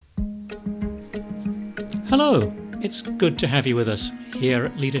Hello, it's good to have you with us here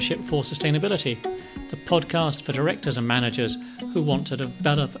at Leadership for Sustainability, the podcast for directors and managers who want to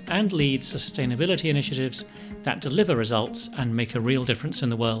develop and lead sustainability initiatives that deliver results and make a real difference in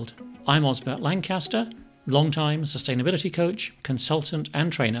the world. I'm Osbert Lancaster, long-time sustainability coach, consultant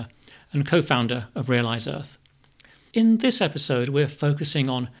and trainer, and co-founder of Realise Earth. In this episode, we're focusing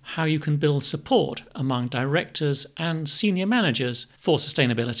on how you can build support among directors and senior managers for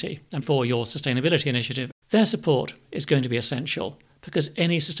sustainability and for your sustainability initiative. Their support is going to be essential because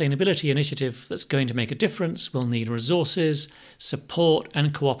any sustainability initiative that's going to make a difference will need resources, support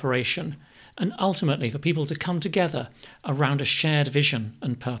and cooperation, and ultimately for people to come together around a shared vision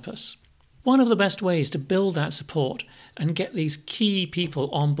and purpose. One of the best ways to build that support and get these key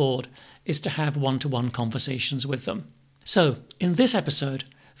people on board is to have one-to-one conversations with them. So, in this episode,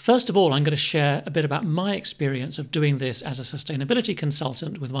 first of all, I'm going to share a bit about my experience of doing this as a sustainability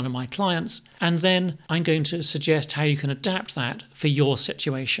consultant with one of my clients, and then I'm going to suggest how you can adapt that for your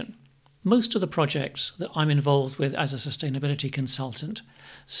situation. Most of the projects that I'm involved with as a sustainability consultant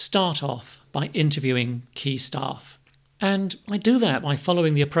start off by interviewing key staff. And I do that by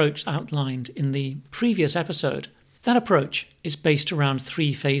following the approach outlined in the previous episode. That approach is based around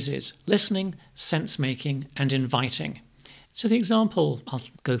 3 phases: listening, sense-making, and inviting. So the example I'll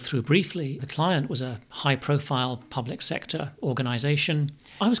go through briefly, the client was a high-profile public sector organisation.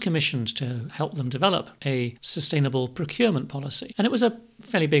 I was commissioned to help them develop a sustainable procurement policy. And it was a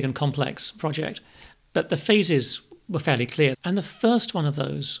fairly big and complex project, but the phases were fairly clear. And the first one of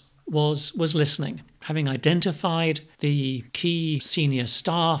those was listening. Having identified the key senior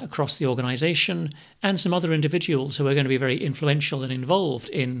staff across the organisation and some other individuals who were going to be very influential and involved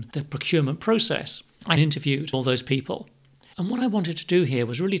in the procurement process, I interviewed all those people. And what I wanted to do here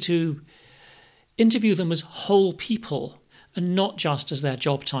was really to interview them as whole people and not just as their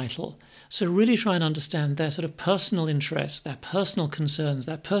job title. So really try and understand their sort of personal interests, their personal concerns,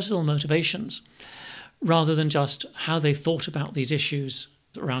 their personal motivations, rather than just how they thought about these issues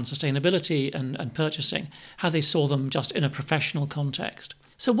around sustainability and purchasing, how they saw them just in a professional context.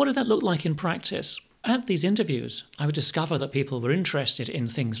 So what did that look like in practice? At these interviews, I would discover that people were interested in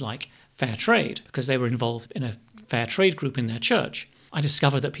things like fair trade because they were involved in a fair trade group in their church. I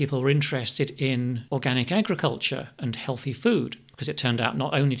discovered that people were interested in organic agriculture and healthy food because it turned out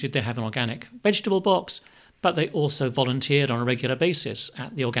not only did they have an organic vegetable box, but they also volunteered on a regular basis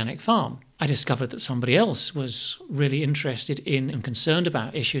at the organic farm. I discovered that somebody else was really interested in and concerned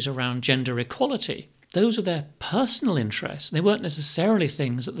about issues around gender equality. Those were their personal interests. They weren't necessarily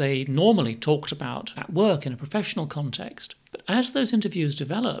things that they normally talked about at work in a professional context. But as those interviews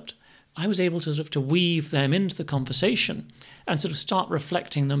developed, I was able to to weave them into the conversation and sort of start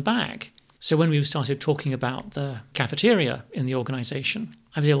reflecting them back. So when we started talking about the cafeteria in the organisation,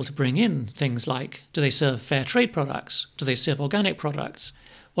 I was able to bring in things like, do they serve fair trade products? Do they serve organic products?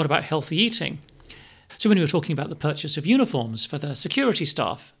 What about healthy eating? So when we were talking about the purchase of uniforms for the security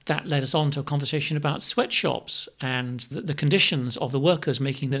staff, that led us on to a conversation about sweatshops and the conditions of the workers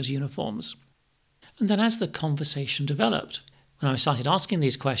making those uniforms. And then as the conversation developed, when I started asking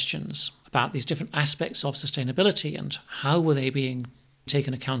these questions about these different aspects of sustainability and how were they being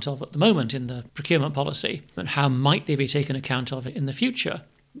taken account of at the moment in the procurement policy, and how might they be taken account of in the future,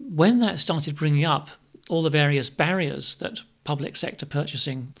 when that started bringing up all the various barriers that public sector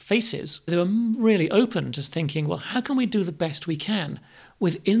purchasing faces, they were really open to thinking, well, how can we do the best we can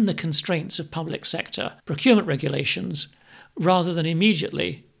within the constraints of public sector procurement regulations, rather than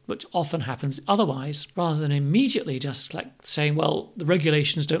immediately, which often happens otherwise, rather than immediately just like saying, well, the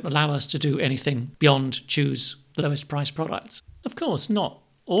regulations don't allow us to do anything beyond choose the lowest price products. Of course, not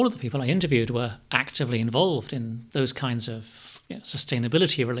all of the people I interviewed were actively involved in those kinds of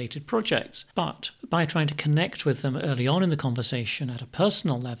sustainability-related projects, but by trying to connect with them early on in the conversation at a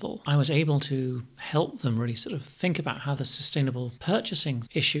personal level, I was able to help them really sort of think about how the sustainable purchasing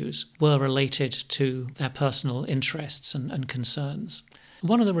issues were related to their personal interests and concerns.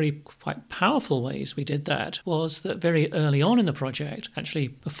 One of the really quite powerful ways we did that was that very early on in the project, actually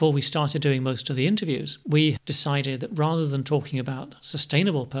before we started doing most of the interviews, we decided that rather than talking about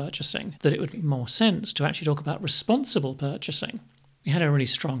sustainable purchasing, that it would make more sense to actually talk about responsible purchasing. We had a really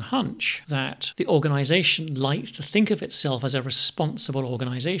strong hunch that the organisation liked to think of itself as a responsible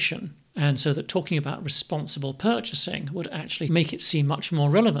organisation, and so that talking about responsible purchasing would actually make it seem much more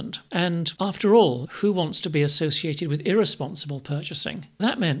relevant. And after all, who wants to be associated with irresponsible purchasing?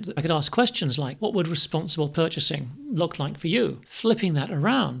 That meant that I could ask questions like, what would responsible purchasing look like for you? Flipping that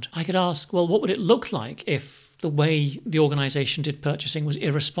around, I could ask, well, what would it look like if the way the organisation did purchasing was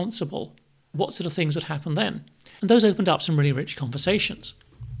irresponsible? What sort of things would happen then? And those opened up some really rich conversations.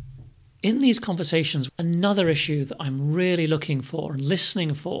 In these conversations, another issue that I'm really looking for and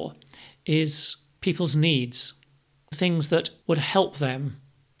listening for is people's needs, things that would help them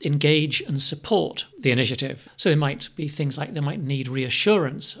engage and support the initiative. So there might be things like they might need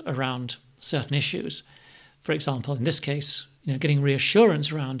reassurance around certain issues. For example, in this case, getting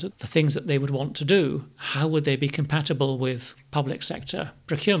reassurance around the things that they would want to do. How would they be compatible with public sector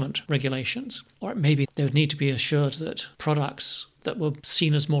procurement regulations? Or maybe they would need to be assured that products that were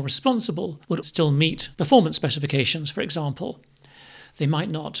seen as more responsible would still meet performance specifications, for example. They might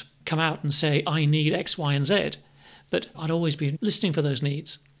not come out and say, I need X, Y, and Z, but I'd always be listening for those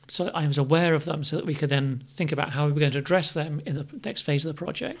needs. So I was aware of them so that we could then think about how we were going to address them in the next phase of the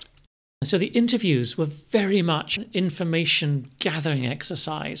project. So the interviews were very much an information gathering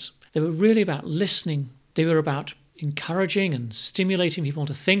exercise. They were really about listening. They were about encouraging and stimulating people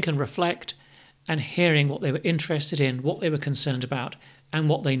to think and reflect and hearing what they were interested in, what they were concerned about, and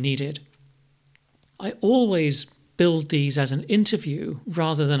what they needed. I always build these as an interview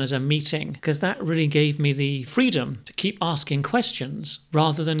rather than as a meeting, because that really gave me the freedom to keep asking questions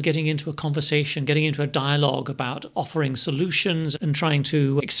rather than getting into a conversation, getting into a dialogue about offering solutions and trying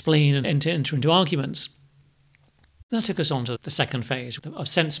to explain and enter into arguments. That took us on to the second phase of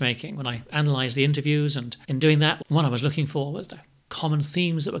sense-making, when I analysed the interviews, and in doing that, what I was looking for was the common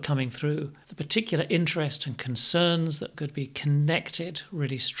themes that were coming through, the particular interests and concerns that could be connected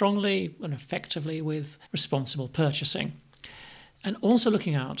really strongly and effectively with responsible purchasing. And also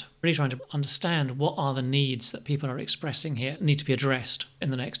looking out, really trying to understand what are the needs that people are expressing here need to be addressed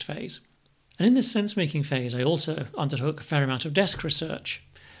in the next phase. And in this sense-making phase, I also undertook a fair amount of desk research.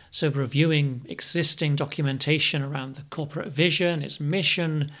 So reviewing existing documentation around the corporate vision, its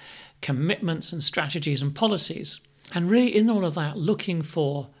mission, commitments and strategies and policies. And really in all of that, looking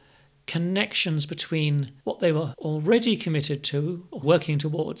for connections between what they were already committed to or working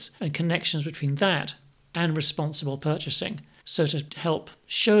towards, and connections between that and responsible purchasing. So to help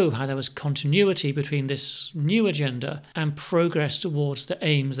show how there was continuity between this new agenda and progress towards the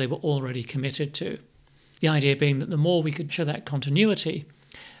aims they were already committed to. The idea being that the more we could show that continuity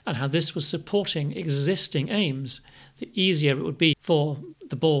and how this was supporting existing aims, the easier it would be for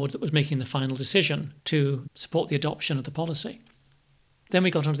the board that was making the final decision to support the adoption of the policy. Then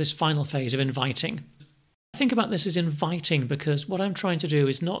we got onto this final phase of inviting. I think about this as inviting because what I'm trying to do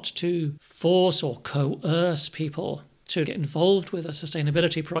is not to force or coerce people to get involved with a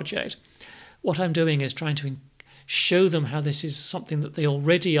sustainability project. What I'm doing is trying to show them how this is something that they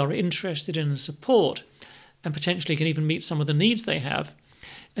already are interested in and support, and potentially can even meet some of the needs they have,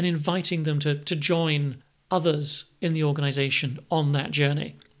 and inviting them to join others in the organisation on that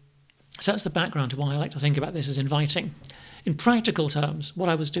journey. So that's the background to why I like to think about this as inviting. In practical terms, what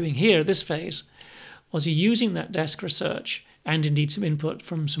I was doing here at this phase was using that desk research and indeed some input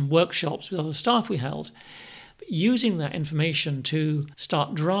from some workshops with other staff we held, but using that information to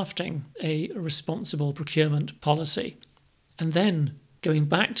start drafting a responsible procurement policy, and then going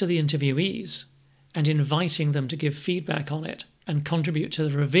back to the interviewees and inviting them to give feedback on it and contribute to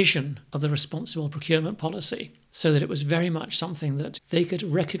the revision of the responsible procurement policy, so that it was very much something that they could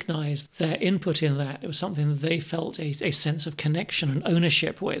recognise their input in that. It was something that they felt a sense of connection and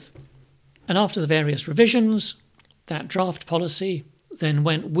ownership with. And after the various revisions, that draft policy then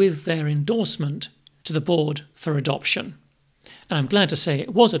went with their endorsement to the board for adoption. And I'm glad to say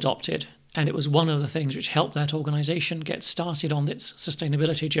it was adopted, and it was one of the things which helped that organisation get started on its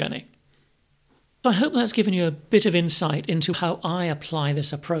sustainability journey. So I hope that's given you a bit of insight into how I apply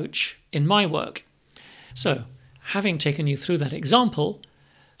this approach in my work. So, having taken you through that example,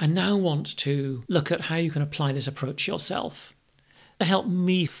 I now want to look at how you can apply this approach yourself. To help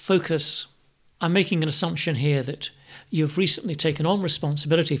me focus, I'm making an assumption here that you've recently taken on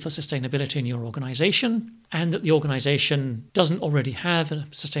responsibility for sustainability in your organisation, and that the organisation doesn't already have a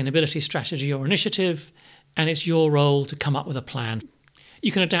sustainability strategy or initiative, and it's your role to come up with a plan.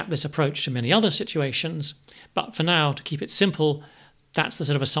 You can adapt this approach to many other situations, but for now, to keep it simple, that's the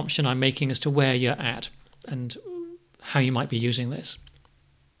sort of assumption I'm making as to where you're at and how you might be using this.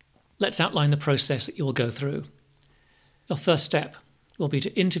 Let's outline the process that you'll go through. Your first step will be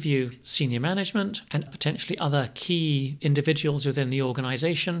to interview senior management and potentially other key individuals within the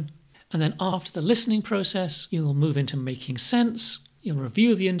organisation. And then after the listening process, you'll move into making sense. You'll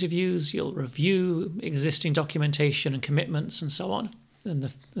review the interviews, you'll review existing documentation and commitments and so on.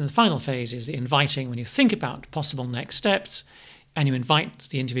 And the final phase is the inviting, when you think about possible next steps, and you invite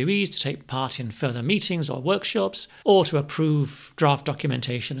the interviewees to take part in further meetings or workshops, or to approve draft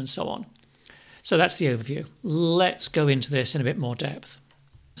documentation and so on. So that's the overview. Let's go into this in a bit more depth.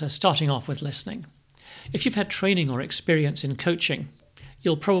 So starting off with listening. If you've had training or experience in coaching,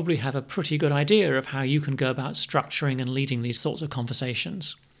 you'll probably have a pretty good idea of how you can go about structuring and leading these sorts of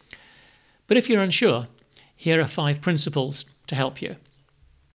conversations. But if you're unsure, here are 5 principles to help you.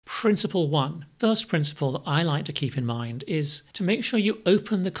 Principle 1, first principle that I like to keep in mind is to make sure you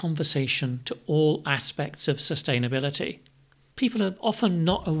open the conversation to all aspects of sustainability. People are often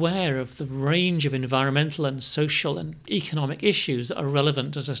not aware of the range of environmental and social and economic issues that are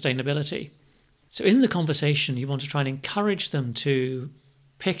relevant to sustainability. So in the conversation, you want to try and encourage them to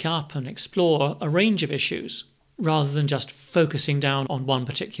pick up and explore a range of issues, rather than just focusing down on one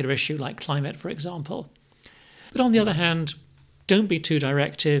particular issue like climate, for example. But on the other hand, don't be too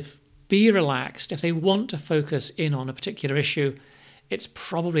directive, be relaxed. If they want to focus in on a particular issue, it's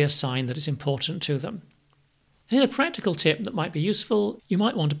probably a sign that it's important to them. Here's a practical tip that might be useful. You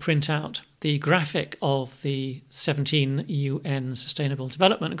might want to print out the graphic of the 17 UN Sustainable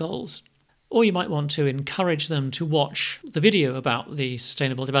Development Goals, or you might want to encourage them to watch the video about the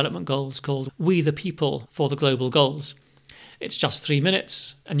Sustainable Development Goals called We the People for the Global Goals. It's just 3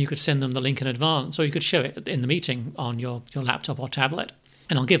 minutes, and you could send them the link in advance, or you could show it in the meeting on your laptop or tablet.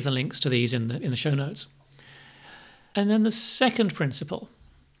 And I'll give the links to these in the show notes. And then the second principle,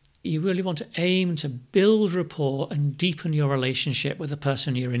 you really want to aim to build rapport and deepen your relationship with the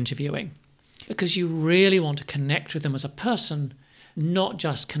person you're interviewing, because you really want to connect with them as a person, not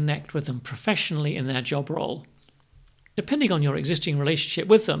just connect with them professionally in their job role. Depending on your existing relationship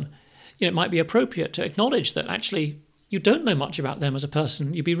with them, it might be appropriate to acknowledge that actually you don't know much about them as a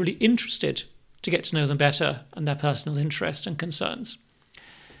person. You'd be really interested to get to know them better and their personal interests and concerns.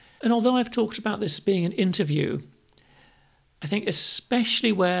 And although I've talked about this being an interview, I think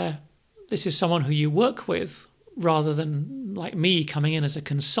especially where this is someone who you work with rather than like me coming in as a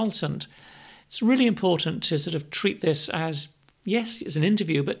consultant, it's really important to sort of treat this as, yes, it's an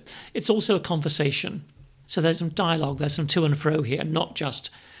interview, but it's also a conversation. So there's some dialogue, there's some to and fro here, not just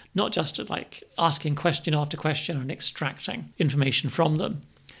like asking question after question and extracting information from them.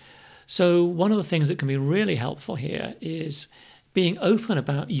 So one of the things that can be really helpful here is being open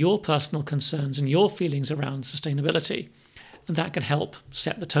about your personal concerns and your feelings around sustainability. And that can help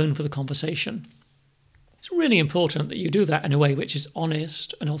set the tone for the conversation. It's really important that you do that in a way which is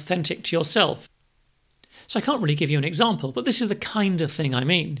honest and authentic to yourself. So I can't really give you an example, but this is the kind of thing I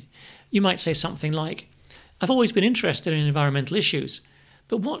mean. You might say something like, I've always been interested in environmental issues,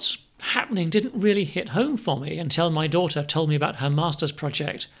 but what's happening didn't really hit home for me until my daughter told me about her master's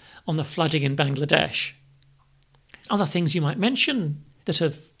project on the flooding in Bangladesh. Other things you might mention that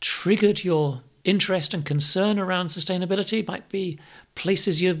have triggered your interest and concern around sustainability might be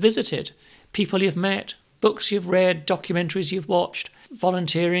places you've visited, people you've met, books you've read, documentaries you've watched,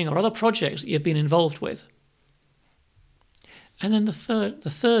 volunteering or other projects that you've been involved with. And then the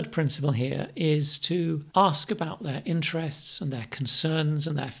third principle here is to ask about their interests and their concerns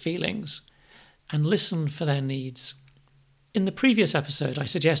and their feelings and listen for their needs. In the previous episode, I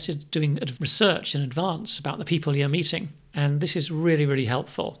suggested doing research in advance about the people you're meeting, and this is really, really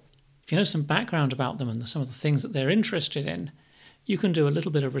helpful. If you know some background about them and some of the things that they're interested in, you can do a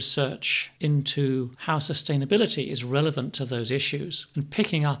little bit of research into how sustainability is relevant to those issues. And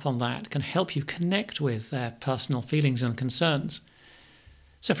picking up on that can help you connect with their personal feelings and concerns.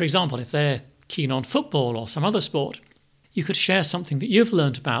 So, for example, if they're keen on football or some other sport, you could share something that you've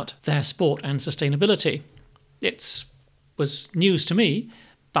learned about their sport and sustainability. It was news to me,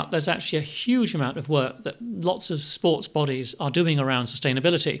 but there's actually a huge amount of work that lots of sports bodies are doing around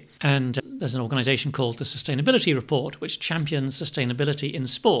sustainability. And there's an organisation called the Sustainability Report, which champions sustainability in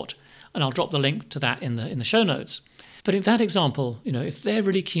sport. And I'll drop the link to that in the show notes. But in that example, if they're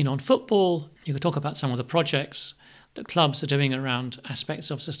really keen on football, you could talk about some of the projects that clubs are doing around aspects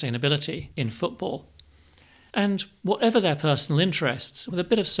of sustainability in football. And whatever their personal interests, with a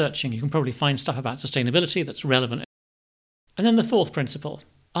bit of searching, you can probably find stuff about sustainability that's relevant. And then the fourth principle.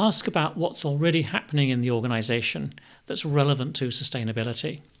 Ask about what's already happening in the organisation that's relevant to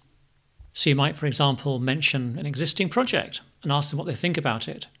sustainability. So you might, for example, mention an existing project and ask them what they think about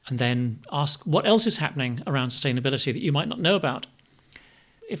it, and then ask what else is happening around sustainability that you might not know about.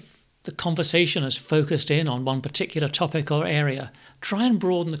 If the conversation has focused in on one particular topic or area, try and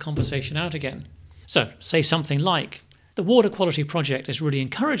broaden the conversation out again. So say something like, the water quality project is really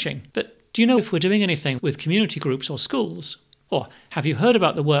encouraging, but do you know if we're doing anything with community groups or schools? Or have you heard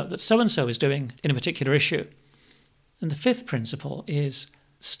about the work that so-and-so is doing in a particular issue? And the fifth principle is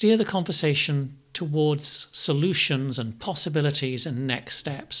steer the conversation towards solutions and possibilities and next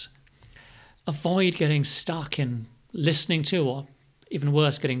steps. Avoid getting stuck in listening to, or even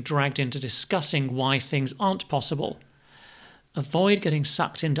worse, getting dragged into discussing why things aren't possible. Avoid getting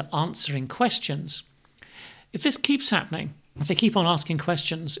sucked into answering questions. If this keeps happening, If they keep on asking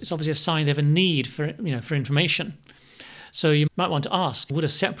questions, it's obviously a sign they have a need for information. So you might want to ask, would a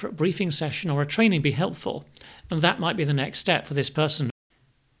separate briefing session or a training be helpful? And that might be the next step for this person.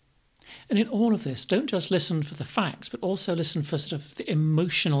 And in all of this, don't just listen for the facts, but also listen for sort of the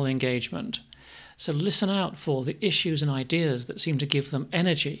emotional engagement. So listen out for the issues and ideas that seem to give them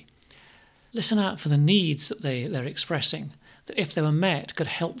energy. Listen out for the needs that they're expressing, that if they were met, could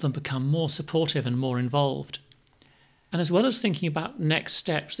help them become more supportive and more involved. And as well as thinking about next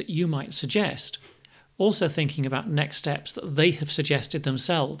steps that you might suggest, also thinking about next steps that they have suggested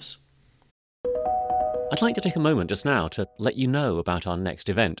themselves. I'd like to take a moment just now to let you know about our next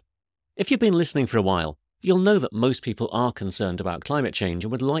event. If you've been listening for a while, you'll know that most people are concerned about climate change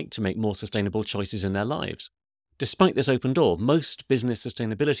and would like to make more sustainable choices in their lives. Despite this open door, most business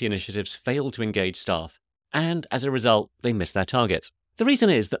sustainability initiatives fail to engage staff, and as a result, they miss their targets. The reason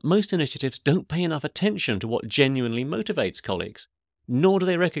is that most initiatives don't pay enough attention to what genuinely motivates colleagues, nor do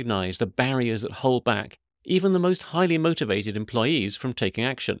they recognise the barriers that hold back even the most highly motivated employees from taking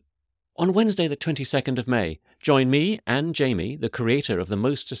action. On Wednesday the 22nd of May, join me and Jamie, the creator of the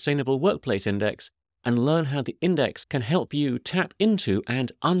Most Sustainable Workplace Index, and learn how the index can help you tap into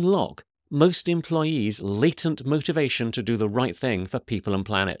and unlock most employees' latent motivation to do the right thing for people and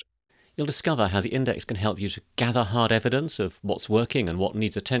planet. You'll discover how the index can help you to gather hard evidence of what's working and what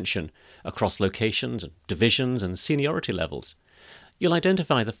needs attention across locations, divisions and seniority levels. You'll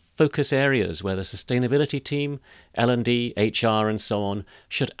identify the focus areas where the sustainability team, L&D, HR and so on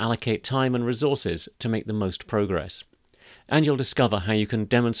should allocate time and resources to make the most progress. And you'll discover how you can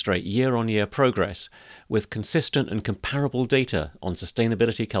demonstrate year-on-year progress with consistent and comparable data on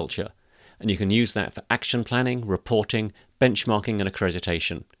sustainability culture. And you can use that for action planning, reporting, benchmarking and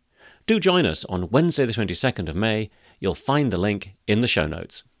accreditation. Do join us on Wednesday the 22nd of May. You'll find the link in the show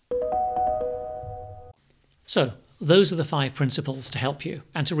notes. So, those are the 5 principles to help you.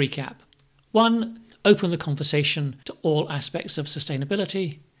 And to recap: 1. Open the conversation to all aspects of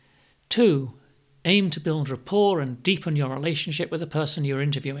sustainability. 2. Aim to build rapport and deepen your relationship with the person you're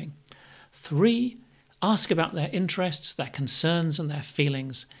interviewing. 3. Ask about their interests, their concerns and their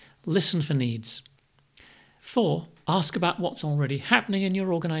feelings. Listen for needs. 4. Ask about what's already happening in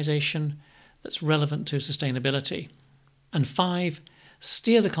your organisation that's relevant to sustainability. And 5.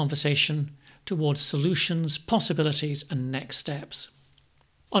 Steer the conversation towards solutions, possibilities and next steps.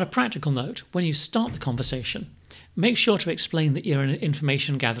 On a practical note, when you start the conversation, make sure to explain that you're in an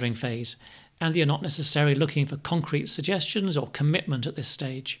information gathering phase and that you're not necessarily looking for concrete suggestions or commitment at this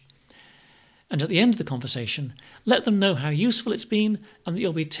stage. And at the end of the conversation, let them know how useful it's been and that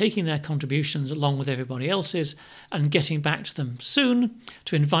you'll be taking their contributions along with everybody else's and getting back to them soon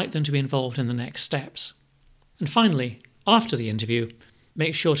to invite them to be involved in the next steps. And finally, after the interview,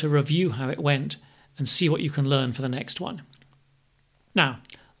 make sure to review how it went and see what you can learn for the next one. Now,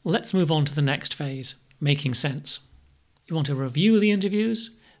 let's move on to the next phase, making sense. You want to review the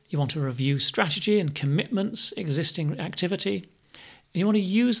interviews, you want to review strategy and commitments, existing activity, and you want to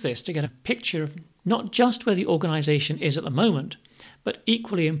use this to get a picture of not just where the organisation is at the moment, but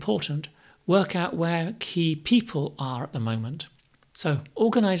equally important, work out where key people are at the moment. So,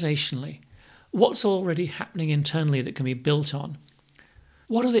 organisationally, what's already happening internally that can be built on?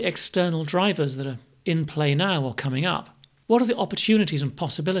 What are the external drivers that are in play now or coming up? What are the opportunities and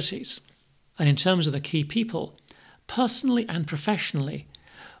possibilities? And in terms of the key people, personally and professionally,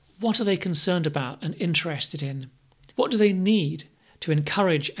 what are they concerned about and interested in? What do they need to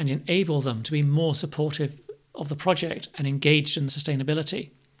encourage and enable them to be more supportive of the project and engaged in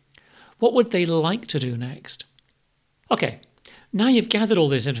sustainability? What would they like to do next? Okay, now you've gathered all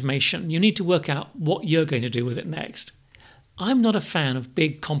this information, you need to work out what you're going to do with it next. I'm not a fan of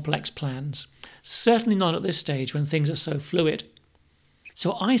big, complex plans, certainly not at this stage when things are so fluid. So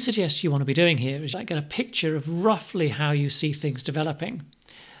what I suggest you want to be doing here is get a picture of roughly how you see things developing.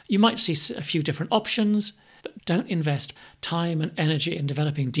 You might see a few different options, but don't invest time and energy in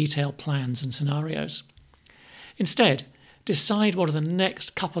developing detailed plans and scenarios. Instead, decide what are the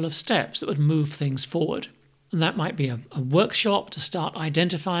next couple of steps that would move things forward. And that might be a workshop to start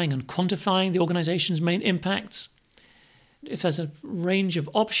identifying and quantifying the organisation's main impacts. If there's a range of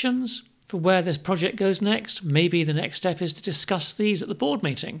options for where this project goes next, maybe the next step is to discuss these at the board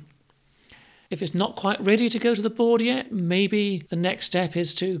meeting. If it's not quite ready to go to the board yet, maybe the next step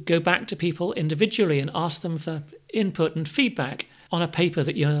is to go back to people individually and ask them for input and feedback on a paper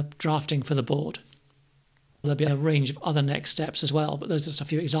that you're drafting for the board. There'll be a range of other next steps as well, but those are just a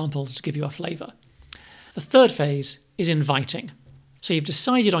few examples to give you a flavour. The third phase is inviting. So you've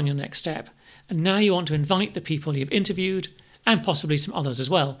decided on your next step, and now you want to invite the people you've interviewed, and possibly some others as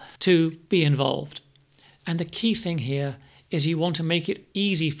well, to be involved. And the key thing here is you want to make it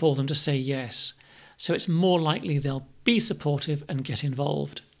easy for them to say yes, so it's more likely they'll be supportive and get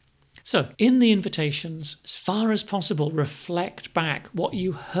involved. So, in the invitations, as far as possible, reflect back what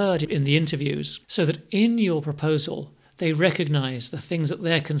you heard in the interviews so that in your proposal they recognise the things that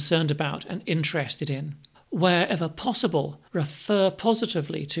they're concerned about and interested in. Wherever possible, refer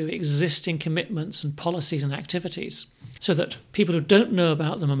positively to existing commitments and policies and activities so that people who don't know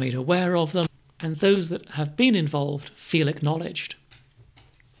about them are made aware of them and those that have been involved feel acknowledged.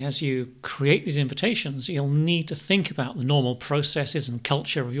 As you create these invitations, you'll need to think about the normal processes and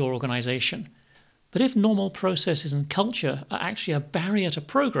culture of your organisation. But if normal processes and culture are actually a barrier to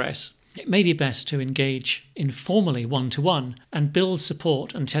progress, it may be best to engage informally one-to-one and build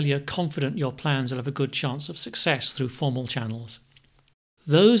support until you're confident your plans will have a good chance of success through formal channels.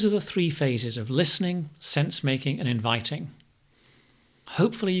 Those are the 3 phases of listening, sense-making and inviting.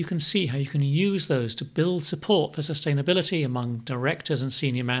 Hopefully you can see how you can use those to build support for sustainability among directors and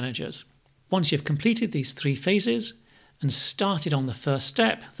senior managers. Once you've completed these 3 phases and started on the first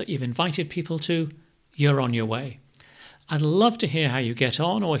step that you've invited people to, you're on your way. I'd love to hear how you get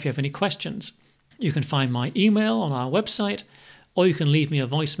on, or if you have any questions. You can find my email on our website, or you can leave me a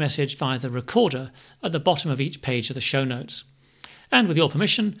voice message via the recorder at the bottom of each page of the show notes. And with your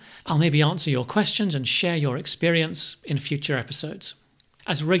permission, I'll maybe answer your questions and share your experience in future episodes.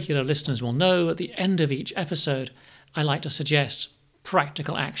 As regular listeners will know, at the end of each episode, I like to suggest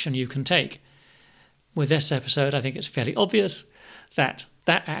practical action you can take. With this episode, I think it's fairly obvious that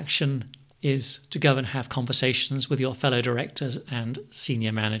action is to go and have conversations with your fellow directors and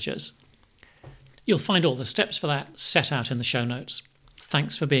senior managers. You'll find all the steps for that set out in the show notes.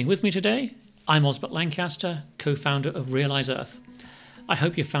 Thanks for being with me today. I'm Osbert Lancaster, co-founder of Realise Earth. I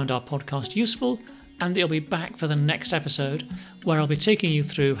hope you found our podcast useful and that you'll be back for the next episode where I'll be taking you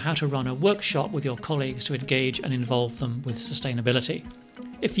through how to run a workshop with your colleagues to engage and involve them with sustainability.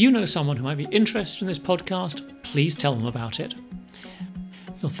 If you know someone who might be interested in this podcast, please tell them about it.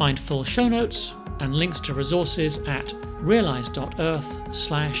 You'll find full show notes and links to resources at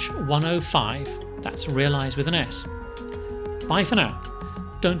realise.earth/105. That's realise with an S. Bye for now.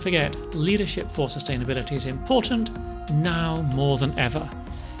 Don't forget, leadership for sustainability is important now more than ever.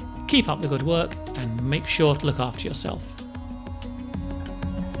 Keep up the good work and make sure to look after yourself.